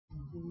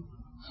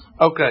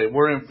Okay,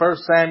 we're in 1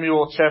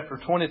 Samuel chapter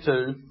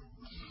 22,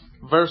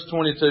 verse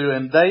 22.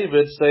 And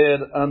David said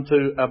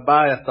unto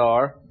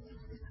Abiathar,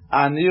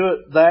 I knew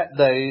it that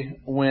day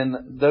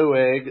when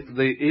Doeg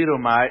the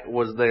Edomite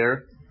was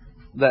there,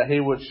 that he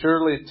would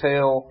surely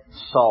tell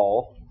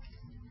Saul.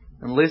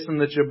 And listen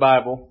to your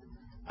Bible.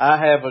 I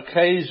have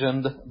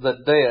occasioned the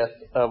death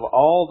of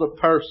all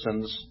the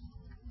persons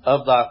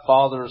of thy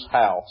father's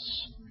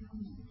house.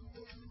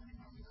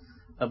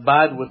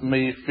 Abide with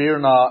me, fear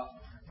not,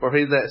 for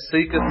he that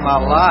seeketh my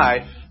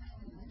life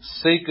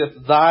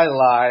seeketh thy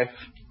life,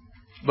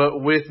 but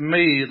with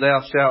me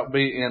thou shalt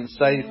be in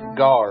safe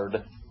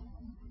guard.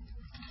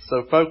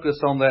 So focus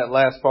on that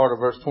last part of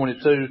verse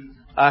 22.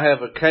 I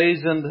have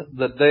occasioned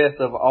the death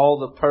of all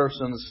the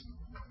persons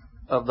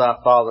of thy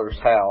father's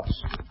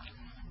house.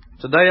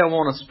 Today I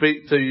want to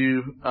speak to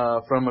you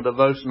from a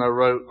devotion I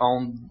wrote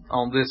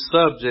on this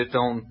subject,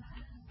 on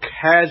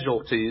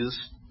casualties,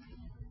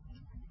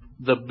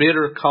 the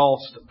bitter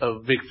cost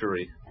of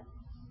victory.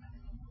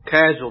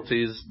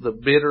 Casualties, the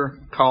bitter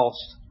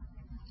cost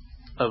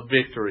of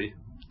victory.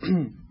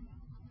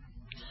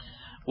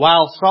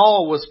 While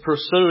Saul was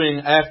pursuing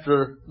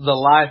after the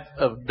life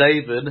of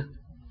David,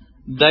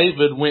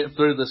 David went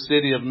through the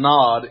city of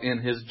Nod in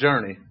his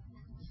journey.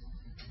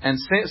 And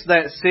since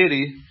that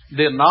city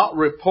did not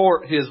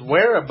report his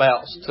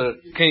whereabouts to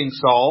King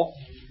Saul,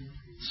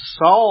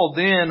 Saul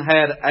then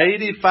had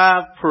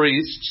 85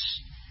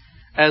 priests,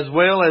 as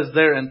well as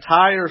their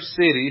entire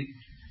city,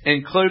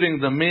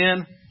 including the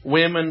men,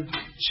 women,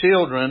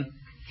 children,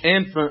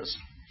 infants,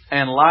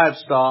 and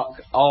livestock,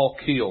 all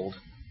killed.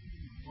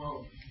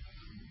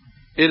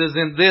 It is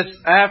in this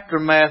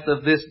aftermath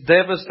of this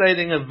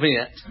devastating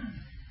event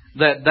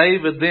that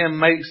David then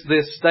makes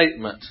this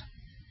statement.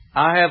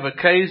 I have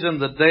occasioned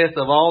the death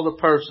of all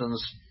the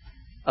persons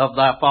of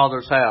thy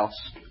father's house.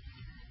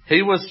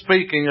 He was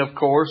speaking, of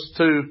course,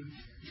 to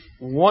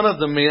one of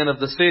the men of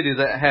the city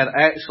that had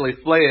actually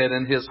fled,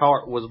 and his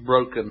heart was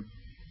broken.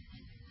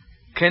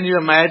 Can you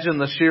imagine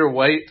the sheer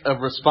weight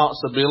of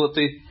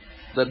responsibility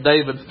that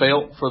David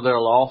felt for their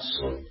loss?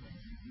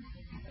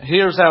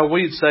 Here's how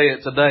we'd say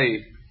it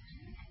today.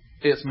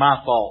 It's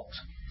my fault.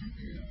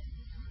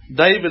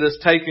 David is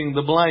taking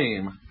the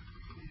blame.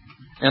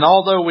 And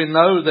although we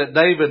know that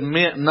David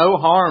meant no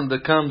harm to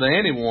come to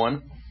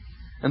anyone,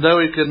 and though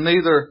he could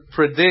neither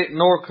predict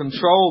nor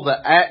control the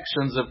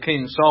actions of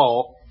King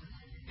Saul,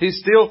 he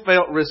still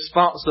felt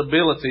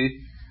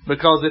responsibility,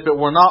 because if it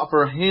were not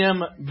for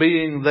him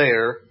being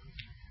there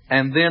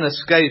and then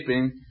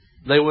escaping,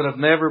 they would have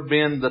never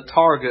been the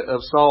target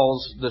of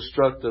Saul's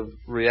destructive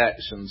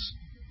reactions.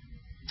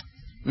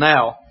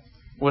 Now,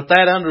 with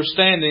that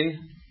understanding,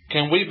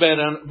 can we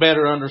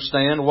better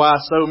understand why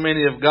so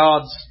many of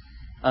God's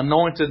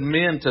anointed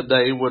men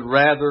today would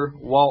rather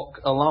walk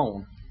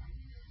alone?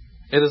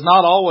 It is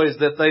not always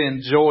that they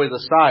enjoy the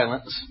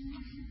silence,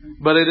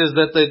 but it is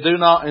that they do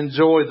not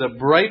enjoy the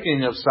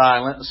breaking of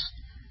silence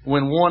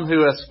when one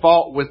who has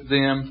fought with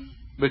them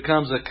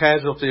becomes a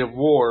casualty of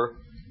war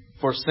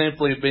for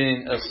simply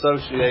being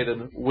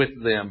associated with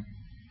them.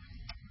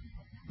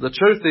 The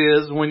truth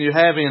is, when you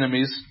have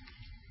enemies,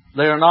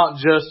 they are not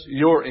just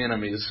your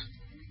enemies,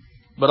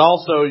 but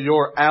also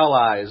your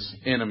allies'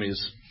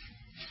 enemies.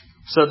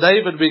 So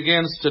David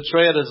begins to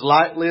tread as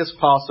lightly as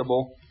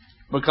possible,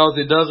 because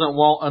he doesn't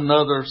want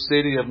another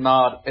City of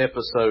Nod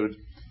episode.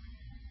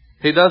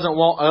 He doesn't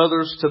want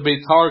others to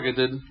be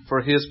targeted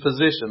for his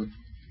position.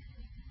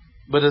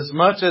 But as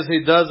much as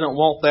he doesn't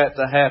want that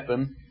to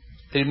happen,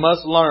 he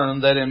must learn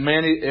that in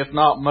many, if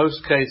not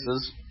most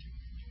cases,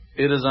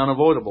 it is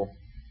unavoidable.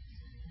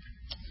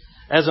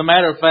 As a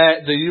matter of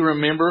fact, do you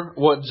remember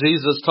what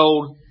Jesus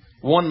told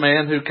one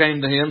man who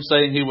came to him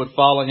saying he would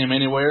follow him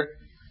anywhere?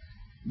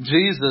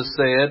 Jesus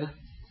said,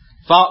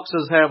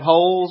 foxes have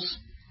holes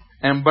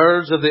and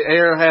birds of the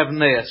air have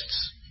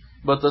nests,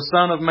 but the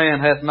Son of Man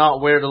hath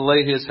not where to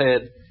lay his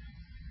head.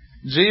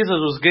 Jesus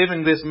was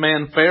giving this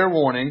man fair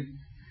warning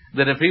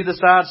that if he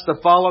decides to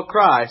follow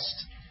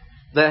Christ,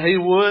 that he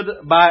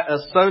would, by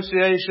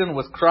association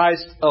with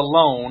Christ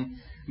alone,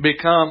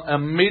 become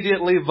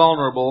immediately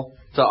vulnerable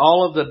to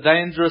all of the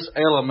dangerous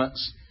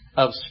elements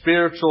of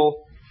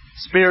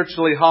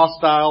spiritually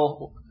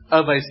hostile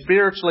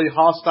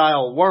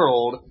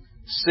world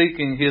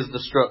seeking his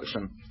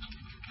destruction.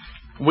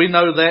 We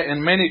know that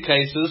in many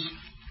cases,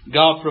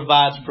 God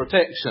provides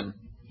protection.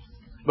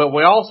 But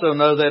we also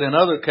know that in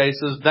other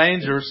cases,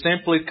 dangers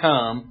simply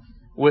come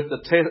with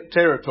the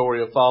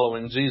territory of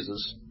following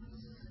Jesus.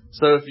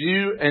 So if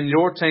you and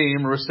your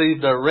team receive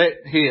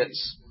direct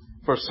hits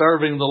for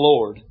serving the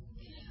Lord,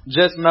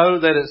 just know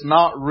that it's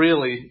not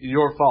really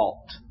your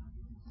fault.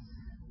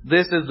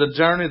 This is the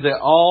journey that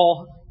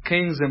all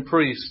kings and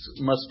priests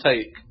must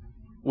take,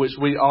 which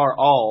we are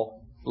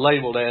all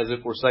labeled as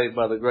if we're saved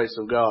by the grace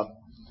of God.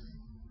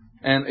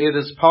 And it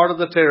is part of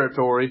the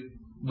territory,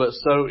 but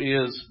so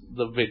is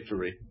the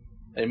victory.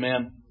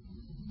 Amen.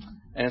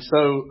 And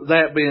so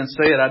that being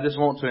said, I just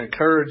want to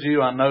encourage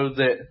you. I know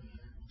that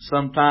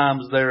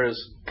sometimes there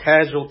is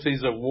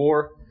casualties of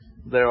war.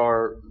 There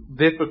are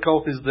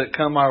difficulties that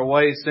come our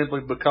way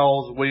simply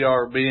because we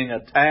are being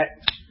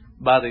attacked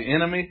by the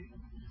enemy,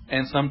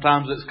 and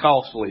sometimes it's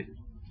costly.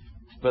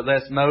 But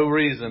that's no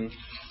reason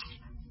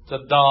to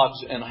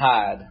dodge and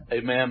hide.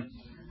 Amen.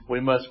 We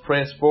must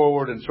press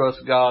forward and trust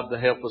God to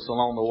help us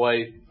along the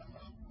way,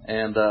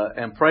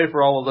 and pray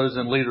for all of those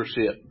in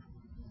leadership,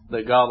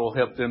 that God will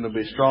help them to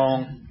be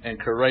strong and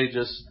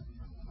courageous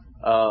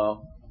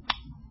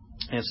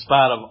in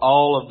spite of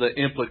all of the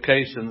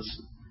implications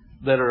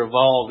that are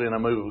involved in a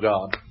move of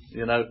God.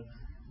 You know,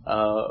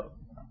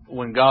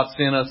 when God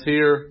sent us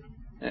here,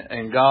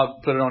 and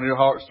God put it on your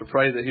hearts to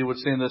pray that He would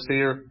send us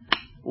here,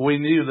 we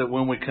knew that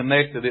when we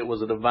connected, it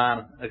was a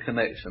divine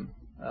connection.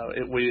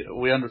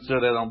 We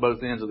understood that on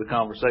both ends of the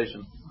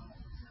conversation.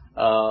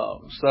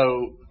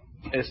 So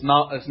it's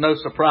no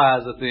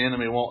surprise that the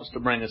enemy wants to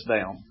bring us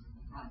down.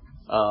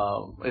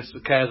 It's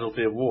the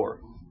casualty of war.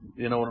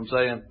 You know what I'm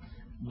saying?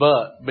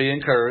 But be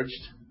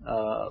encouraged.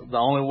 The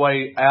only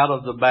way out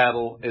of the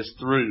battle is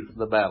through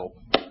the battle.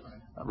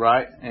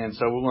 Right? And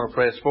so we're going to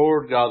press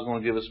forward. God's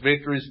going to give us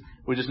victories.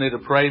 We just need to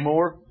pray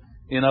more.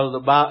 You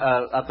know,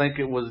 I think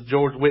it was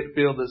George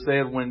Whitefield that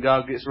said when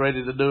God gets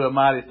ready to do a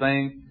mighty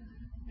thing,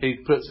 He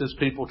puts His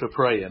people to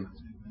praying.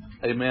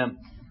 Amen.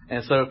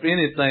 And so if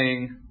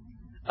anything,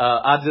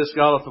 I just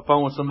got off the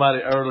phone with somebody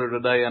earlier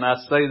today, and I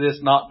say this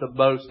not to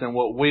boast in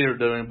what we are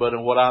doing, but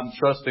in what I'm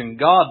trusting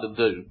God to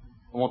do.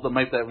 I want to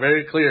make that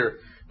very clear.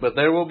 But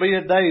there will be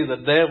a day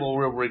the devil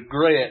will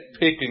regret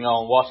picking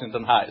on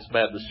Washington Heights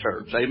Baptist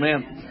Church.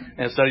 Amen.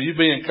 And so you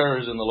be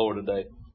encouraged in the Lord today.